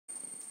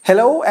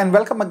Hello and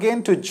welcome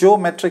again to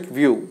Geometric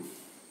View.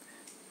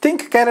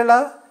 Think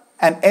Kerala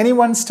and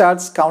anyone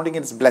starts counting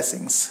its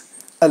blessings.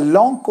 A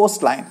long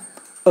coastline,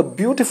 a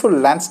beautiful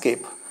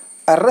landscape,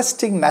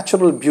 arresting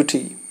natural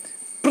beauty,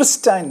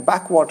 pristine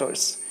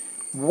backwaters,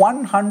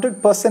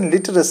 100%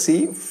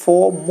 literacy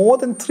for more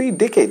than 3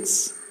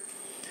 decades.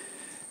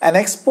 An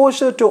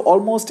exposure to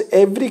almost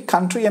every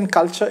country and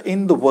culture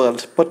in the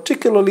world,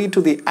 particularly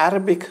to the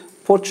Arabic,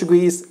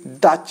 Portuguese,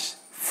 Dutch,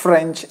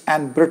 French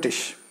and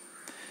British.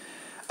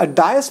 A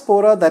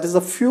diaspora that is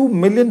a few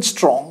million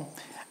strong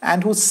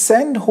and who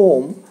send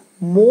home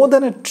more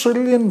than ₹1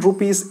 trillion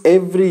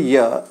every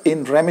year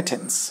in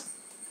remittance.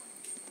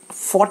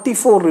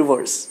 44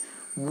 rivers,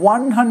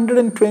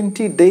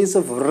 120 days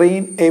of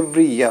rain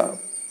every year.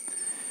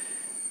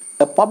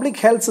 A public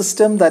health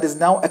system that is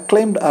now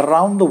acclaimed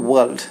around the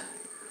world.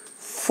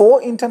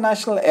 4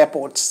 international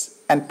airports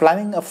and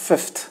planning a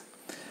 5th.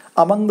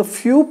 Among the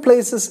few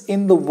places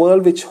in the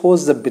world which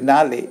host the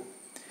Biennale.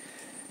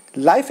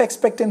 Life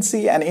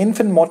expectancy and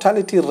infant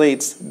mortality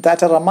rates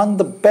that are among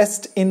the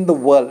best in the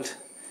world,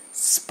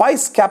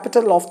 spice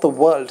capital of the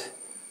world,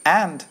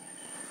 and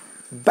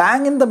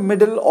bang in the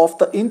middle of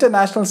the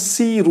international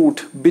sea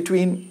route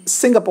between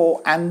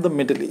Singapore and the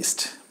Middle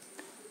East.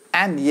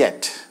 And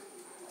yet,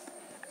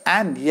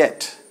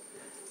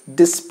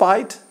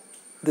 despite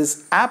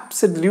this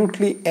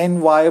absolutely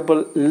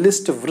enviable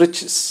list of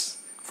riches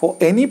for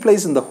any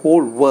place in the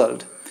whole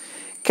world,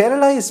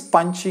 Kerala is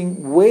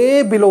punching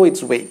way below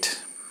its weight.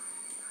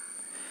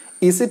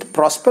 Is it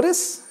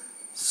prosperous?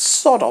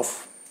 Sort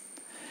of.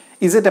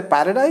 Is it a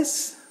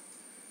paradise?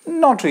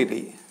 Not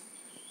really.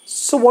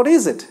 So what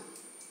is it?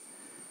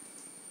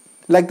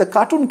 Like the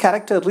cartoon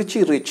character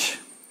Richie Rich,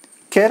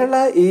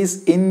 Kerala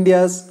is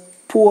India's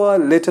poor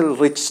little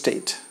rich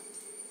state.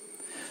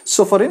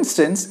 So for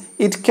instance,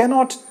 it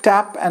cannot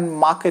tap and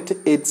market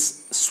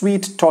its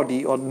sweet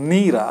toddy or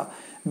neera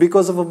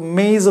because of a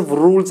maze of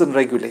rules and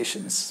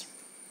regulations.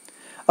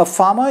 A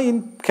farmer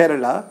in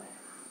Kerala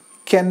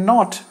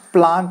cannot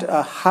plant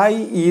a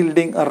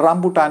high-yielding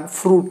rambutan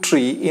fruit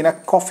tree in a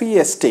coffee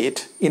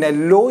estate, in a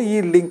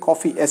low-yielding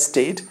coffee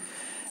estate,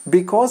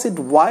 because it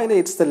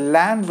violates the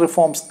Land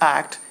Reforms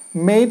Act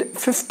made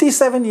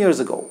 57 years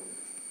ago.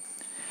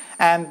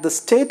 And the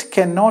state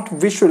cannot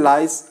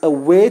visualize a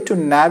way to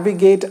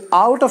navigate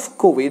out of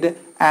COVID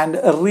and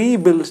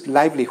rebuild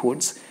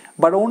livelihoods,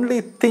 but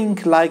only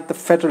think like the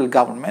federal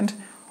government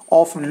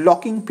of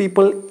locking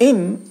people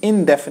in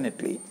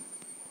indefinitely.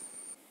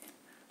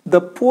 The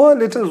poor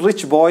little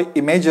rich boy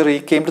imagery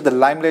came to the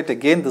limelight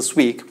again this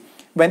week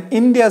when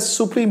India's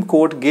Supreme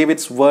Court gave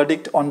its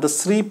verdict on the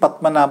Sri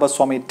Padmanabha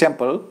Swami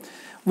temple,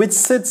 which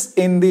sits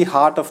in the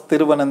heart of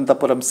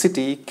Thiruvananthapuram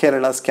city,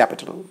 Kerala's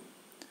capital.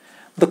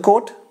 The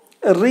court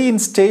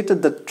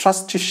reinstated the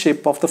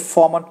trusteeship of the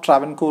former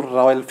Travancore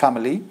royal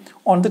family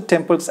on the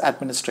temple's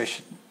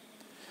administration.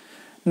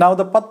 Now,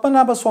 the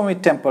Padmanabha Swami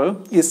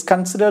temple is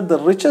considered the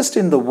richest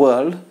in the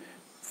world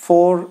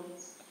for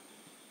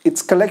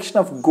its collection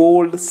of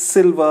gold,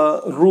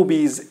 silver,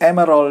 rubies,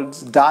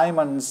 emeralds,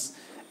 diamonds,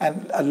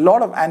 and a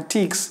lot of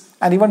antiques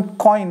and even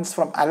coins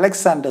from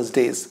Alexander's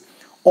days,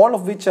 all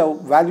of which are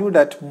valued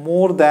at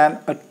more than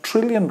 ₹1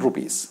 trillion.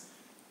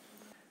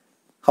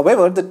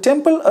 However, the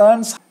temple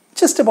earns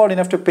just about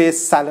enough to pay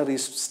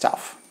salaries to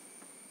staff.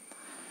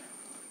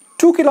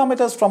 2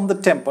 kilometers from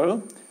the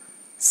temple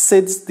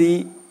sits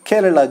the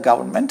Kerala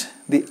government,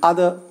 the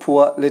other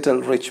poor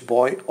little rich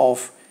boy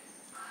of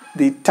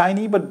the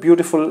tiny but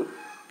beautiful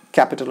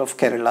capital of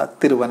Kerala,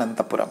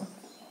 Thiruvananthapuram.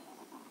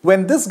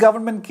 When this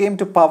government came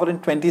to power in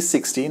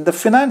 2016, the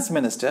finance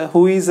minister,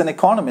 who is an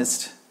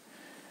economist,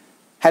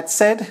 had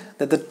said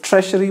that the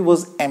treasury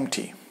was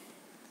empty.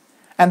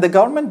 And the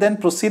government then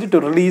proceeded to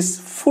release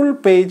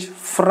full-page,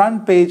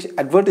 front-page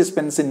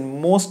advertisements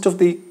in most of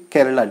the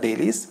Kerala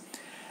dailies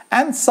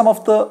and some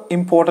of the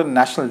important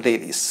national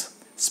dailies,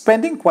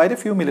 spending quite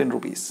a few million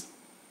rupees.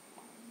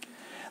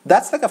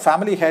 That's like a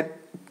family head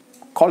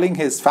calling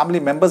his family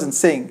members and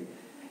saying,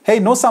 "Hey,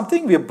 know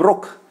something? We're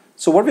broke.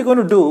 So what we're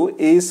going to do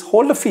is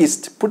hold a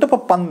feast, put up a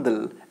pandal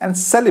and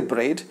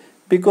celebrate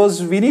because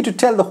we need to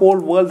tell the whole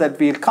world that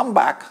we'll come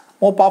back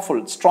more powerful,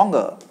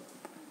 stronger."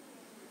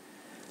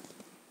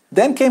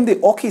 Then came the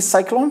Oki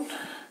cyclone,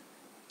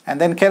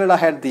 and then Kerala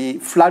had the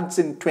floods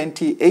in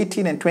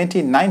 2018 and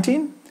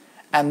 2019,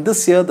 and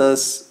this year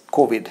there's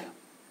COVID.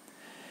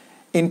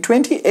 In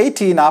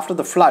 2018, after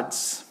the floods,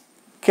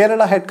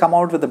 Kerala had come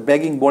out with a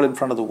begging bowl in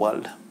front of the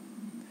world.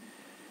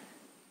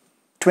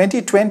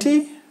 2020,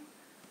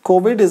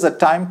 COVID is a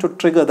time to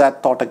trigger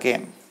that thought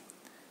again.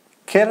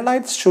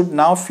 Keralites should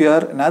now fear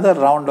another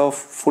round of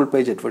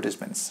full-page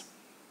advertisements.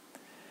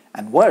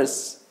 And worse,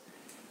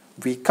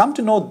 we come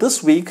to know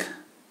this week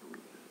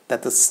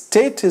that the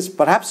state is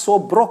perhaps so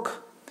broke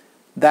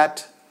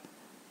that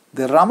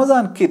the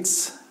Ramadan kits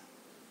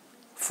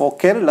for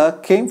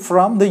Kerala came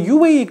from the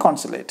UAE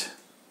consulate.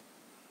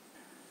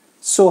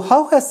 So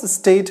how has the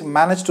state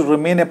managed to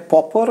remain a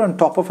pauper on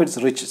top of its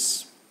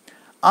riches?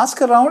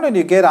 Ask around and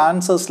you get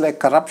answers like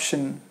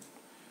corruption,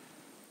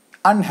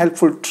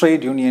 unhelpful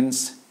trade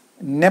unions,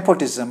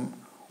 nepotism,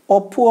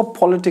 or poor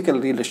political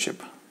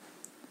leadership.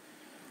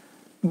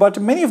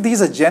 But many of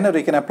these are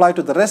generic and apply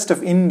to the rest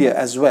of India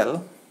as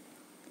well.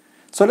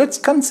 So let's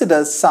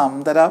consider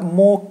some that are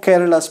more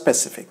Kerala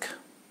specific.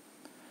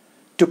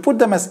 To put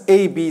them as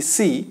A, B,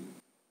 C,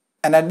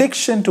 an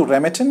addiction to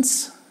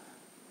remittance,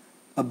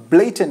 a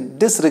blatant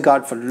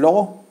disregard for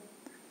law,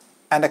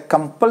 and a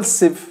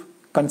compulsive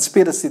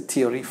conspiracy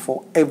theory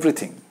for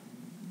everything.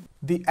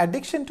 The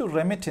addiction to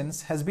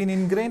remittance has been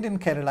ingrained in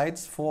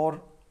Keralites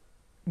for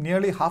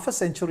nearly half a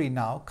century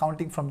now,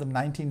 counting from the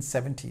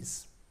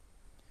 1970s.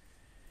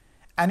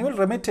 Annual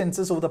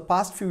remittances over the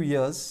past few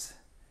years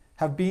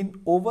have been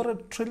over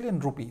 ₹1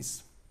 trillion.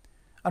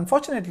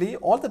 Unfortunately,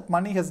 all that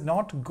money has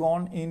not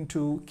gone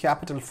into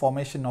capital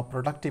formation or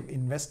productive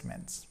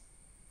investments.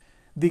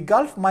 The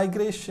Gulf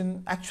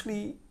migration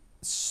actually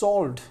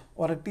solved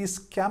or at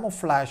least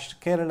camouflaged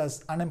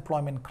Kerala's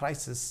unemployment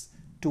crisis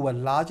to a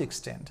large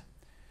extent.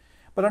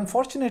 But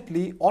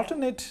unfortunately,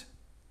 alternate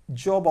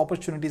job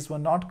opportunities were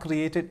not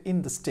created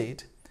in the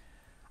state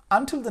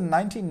until the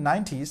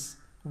 1990s,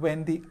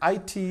 when the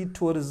IT,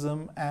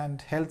 tourism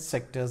and health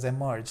sectors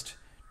emerged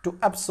to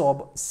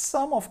absorb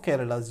some of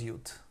Kerala's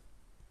youth.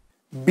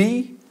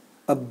 B,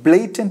 a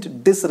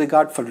blatant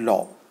disregard for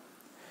law.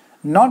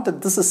 Not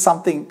that this is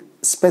something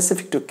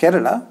specific to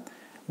Kerala,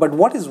 but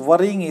what is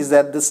worrying is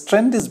that this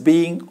trend is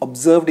being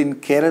observed in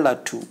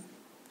Kerala too.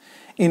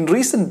 In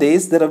recent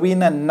days, there have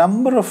been a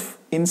number of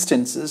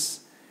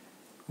instances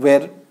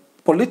where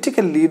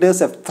political leaders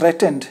have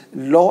threatened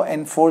law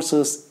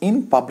enforcers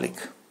in public.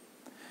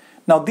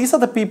 Now, these are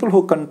the people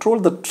who control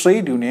the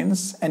trade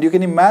unions, and you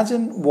can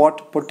imagine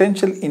what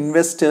potential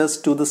investors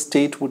to the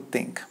state would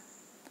think.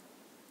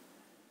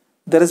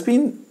 There has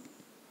been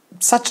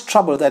such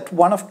trouble that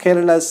one of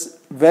Kerala's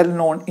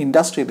well-known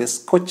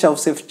industrialists,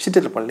 Kochausef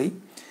Chittilapalli,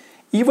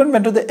 even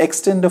went to the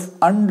extent of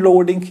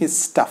unloading his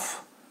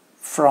stuff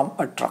from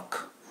a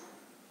truck.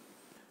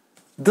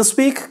 This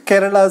week,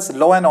 Kerala's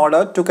law and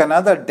order took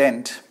another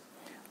dent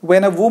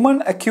when a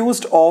woman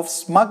accused of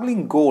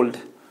smuggling gold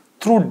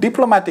through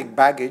diplomatic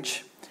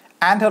baggage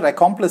and her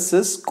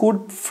accomplices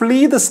could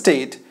flee the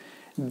state,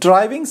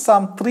 driving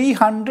some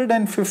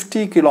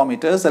 350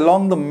 kilometers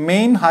along the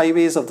main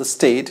highways of the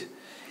state,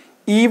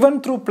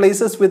 even through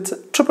places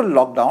with triple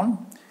lockdown,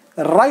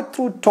 right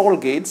through toll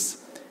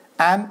gates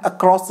and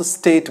across the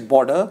state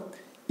border,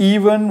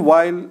 even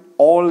while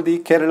all the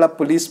Kerala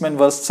policemen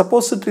were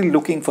supposedly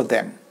looking for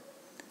them.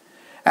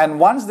 And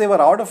once they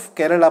were out of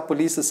Kerala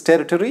police's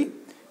territory,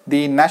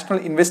 the National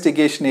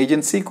Investigation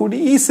Agency could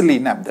easily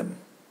nab them.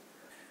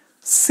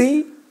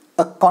 See,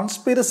 a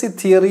conspiracy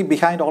theory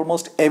behind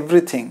almost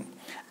everything.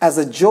 As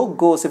the joke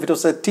goes, if it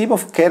was a team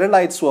of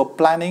Keralites who were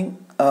planning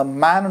a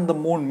man on the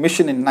moon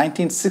mission in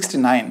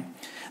 1969,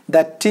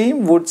 that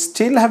team would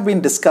still have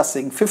been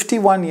discussing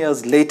 51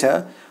 years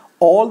later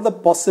all the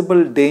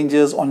possible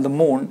dangers on the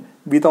moon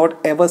without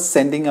ever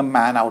sending a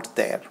man out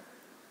there.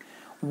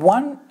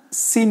 One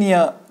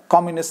senior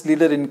communist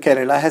leader in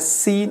Kerala has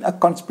seen a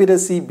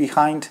conspiracy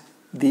behind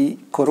the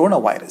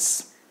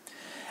coronavirus.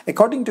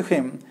 According to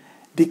him,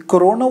 the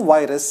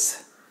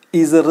coronavirus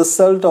is a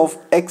result of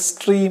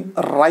extreme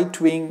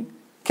right-wing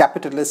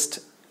capitalist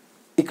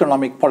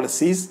economic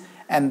policies,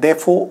 and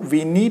therefore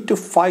we need to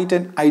fight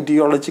an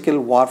ideological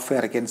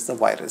warfare against the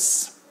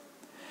virus.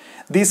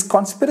 These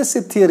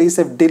conspiracy theories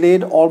have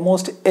delayed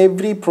almost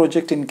every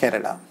project in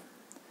Kerala.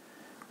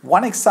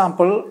 One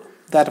example,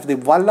 that of the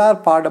Vallar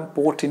Padam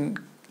port in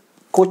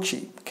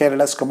Kochi,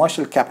 Kerala's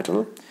commercial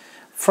capital,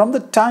 from the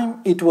time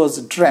it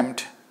was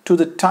dreamt to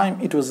the time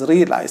it was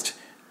realized,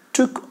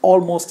 took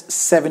almost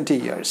 70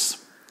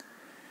 years.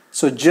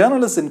 So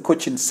journalists in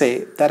Cochin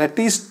say that at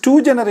least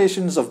 2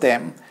 generations of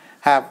them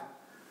have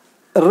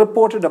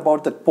reported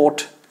about that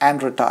port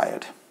and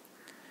retired.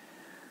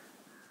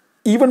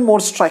 Even more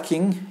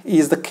striking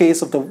is the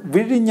case of the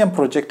Vizhinjam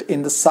project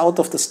in the south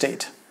of the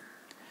state.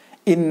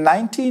 In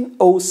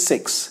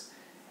 1906,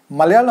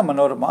 Malayalam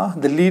Manorama,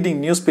 the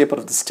leading newspaper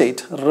of the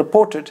state,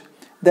 reported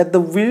that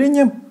the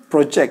Vizhinjam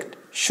project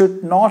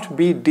should not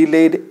be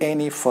delayed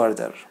any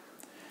further.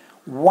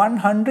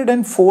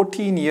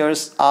 114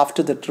 years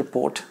after that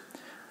report,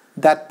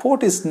 that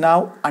port is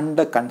now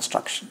under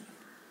construction.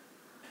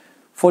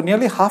 For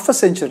nearly half a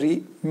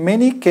century,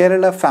 many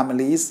Kerala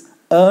families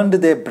earned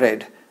their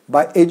bread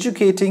by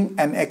educating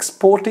and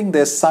exporting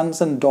their sons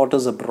and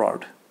daughters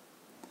abroad.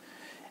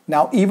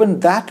 Now, even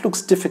that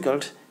looks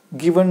difficult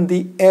given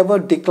the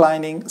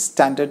ever-declining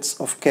standards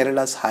of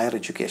Kerala's higher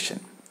education.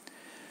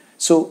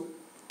 So,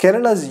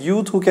 Kerala's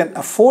youth who can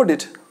afford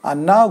it are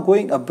now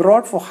going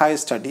abroad for higher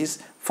studies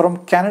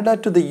from Canada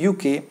to the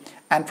UK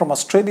and from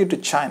Australia to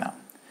China.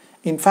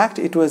 In fact,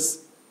 it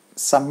was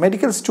some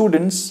medical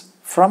students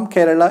from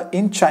Kerala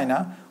in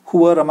China who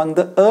were among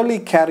the early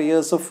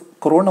carriers of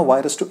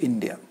coronavirus to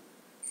India.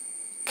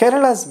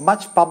 Kerala's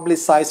much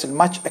publicized and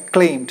much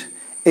acclaimed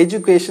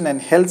education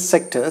and health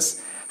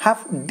sectors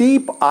have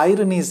deep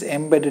ironies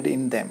embedded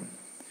in them.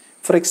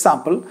 For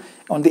example,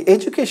 on the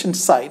education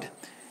side,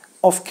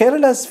 of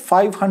Kerala's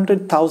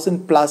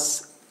 500,000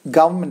 plus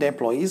government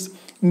employees,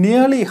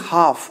 nearly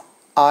half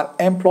are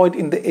employed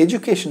in the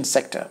education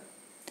sector.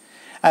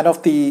 And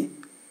of the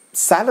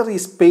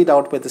salaries paid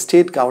out by the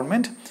state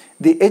government,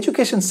 the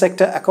education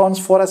sector accounts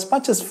for as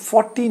much as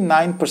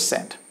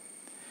 49%.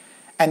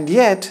 And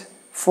yet,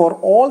 for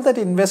all that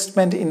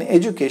investment in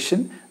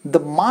education, the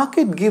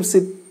market gives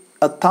it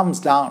a thumbs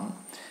down,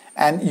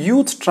 and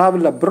youth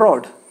travel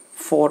abroad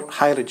for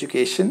higher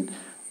education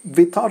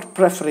without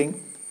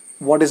preferring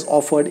what is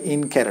offered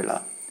in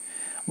Kerala.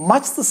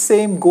 Much the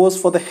same goes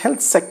for the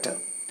health sector.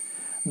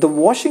 The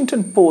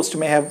Washington Post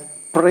may have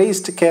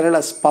praised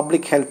Kerala's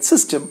public health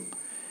system,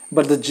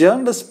 but the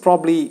journalists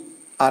probably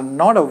are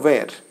not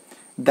aware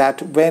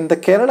that when the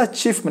Kerala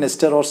Chief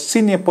Minister or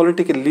senior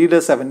political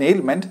leaders have an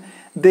ailment,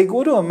 they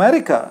go to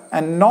America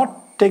and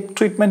not take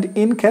treatment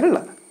in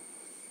Kerala.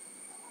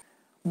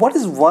 What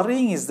is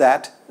worrying is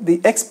that the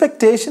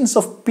expectations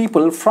of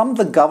people from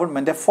the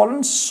government have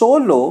fallen so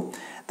low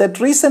that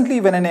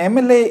recently when an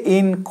MLA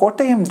in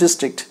Kottayam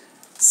district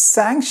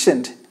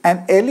sanctioned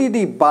an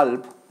LED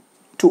bulb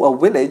to a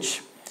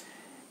village,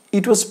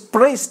 it was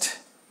praised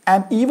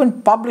and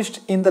even published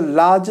in the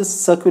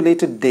largest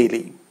circulated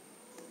daily.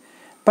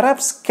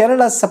 Perhaps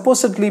Kerala's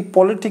supposedly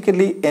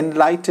politically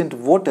enlightened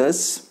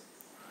voters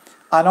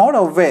are not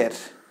aware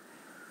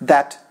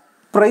that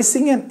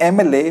praising an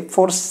MLA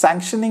for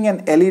sanctioning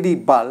an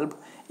LED bulb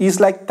is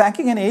like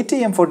thanking an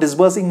ATM for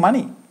disbursing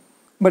money.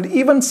 But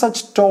even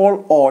such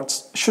tall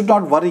odds should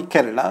not worry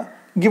Kerala,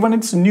 given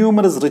its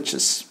numerous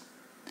riches.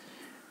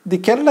 The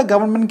Kerala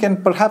government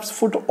can perhaps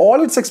foot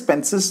all its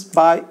expenses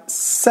by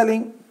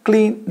selling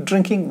clean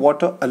drinking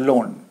water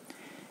alone.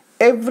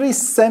 Every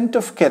cent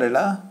of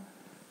Kerala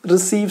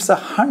receives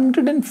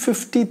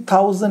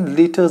 150,000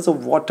 liters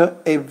of water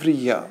every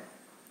year.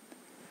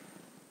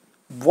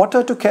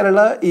 Water to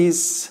Kerala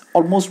is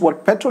almost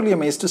what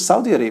petroleum is to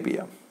Saudi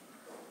Arabia.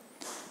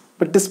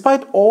 But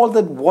despite all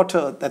that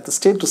water that the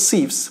state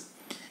receives,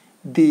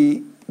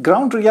 the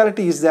ground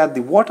reality is that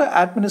the water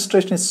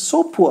administration is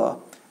so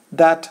poor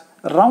that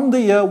around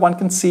the year one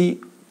can see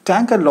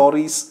tanker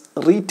lorries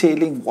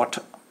retailing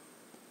water.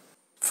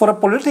 For a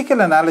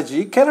political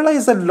analogy, Kerala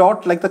is a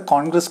lot like the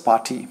Congress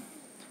party.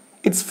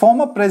 Its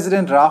former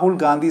president Rahul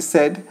Gandhi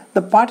said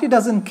the party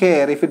doesn't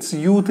care if its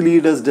youth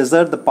leaders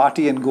desert the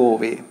party and go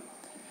away.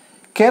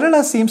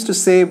 Kerala seems to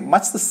say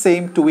much the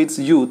same to its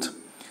youth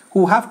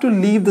who have to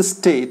leave the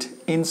state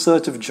in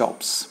search of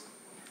jobs.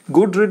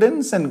 Good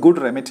riddance and good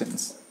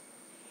remittance.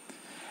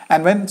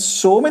 And when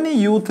so many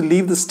youth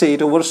leave the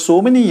state over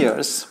so many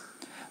years,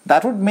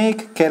 that would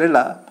make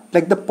Kerala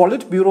like the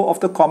Politburo of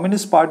the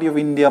Communist Party of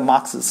India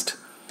Marxist,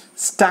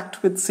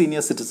 stacked with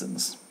senior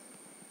citizens.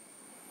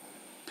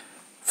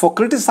 For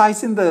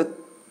criticizing the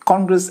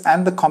Congress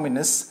and the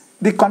communists,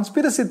 the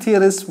conspiracy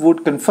theorists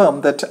would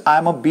confirm that I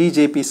am a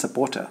BJP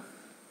supporter.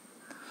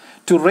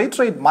 To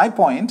reiterate my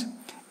point,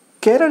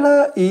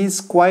 Kerala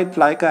is quite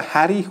like a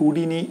Harry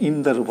Houdini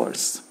in the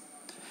reverse.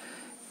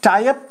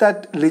 Tie up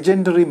that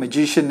legendary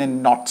magician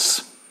in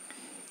knots,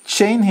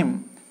 chain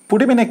him,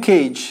 put him in a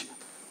cage,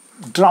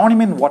 drown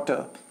him in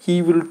water,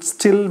 he will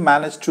still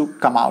manage to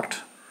come out.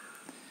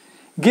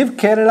 Give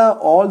Kerala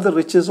all the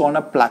riches on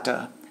a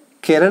platter,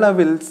 Kerala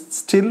will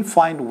still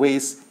find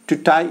ways to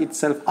tie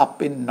itself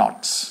up in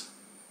knots.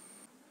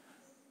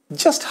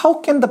 Just how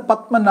can the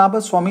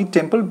Padmanabha Swami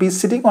temple be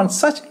sitting on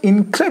such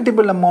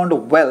incredible amount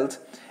of wealth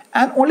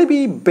and only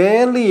be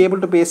barely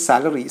able to pay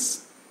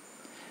salaries?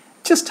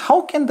 Just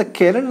how can the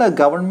Kerala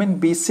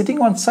government be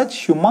sitting on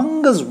such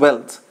humongous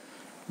wealth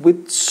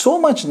with so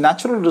much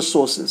natural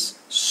resources,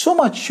 so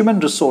much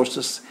human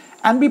resources,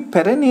 and be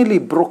perennially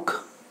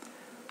broke?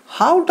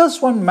 How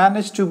does one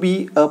manage to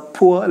be a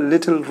poor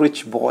little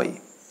rich boy?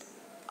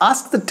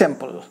 Ask the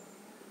temple,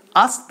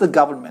 ask the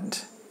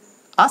government,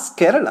 ask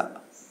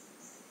Kerala.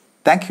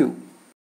 Thank you.